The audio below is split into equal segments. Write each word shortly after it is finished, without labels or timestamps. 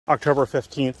October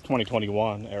 15th,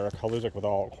 2021, Eric Haluzik with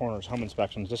All Corners Home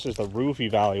Inspections. This is the roof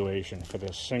evaluation for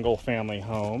this single-family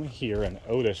home here in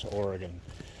Otis, Oregon.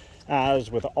 As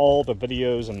with all the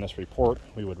videos in this report,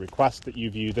 we would request that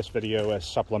you view this video as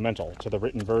supplemental to the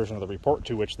written version of the report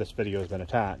to which this video has been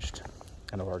attached.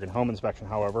 An Oregon home inspection,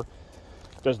 however,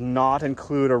 does not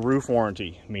include a roof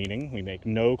warranty, meaning we make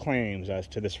no claims as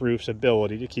to this roof's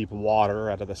ability to keep water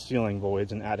out of the ceiling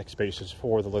voids and attic spaces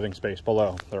for the living space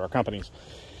below. There are companies,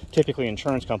 typically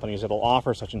insurance companies, that will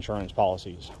offer such insurance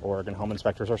policies. Oregon home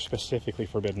inspectors are specifically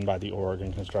forbidden by the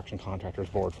Oregon Construction Contractors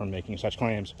Board from making such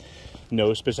claims.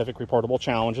 No specific reportable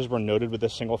challenges were noted with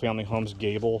this single-family home's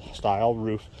gable-style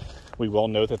roof. We will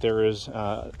note that there is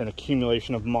an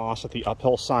accumulation of moss at the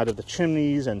uphill side of the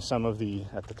chimneys and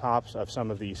at the tops of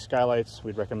some of the skylights.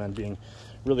 We'd recommend being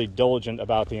really diligent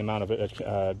about the amount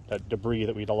of debris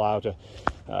that we'd allow to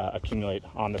accumulate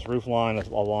on this roof line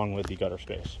along with the gutter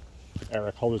space.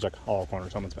 Eric Haluzik, All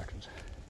Corners Home Inspections.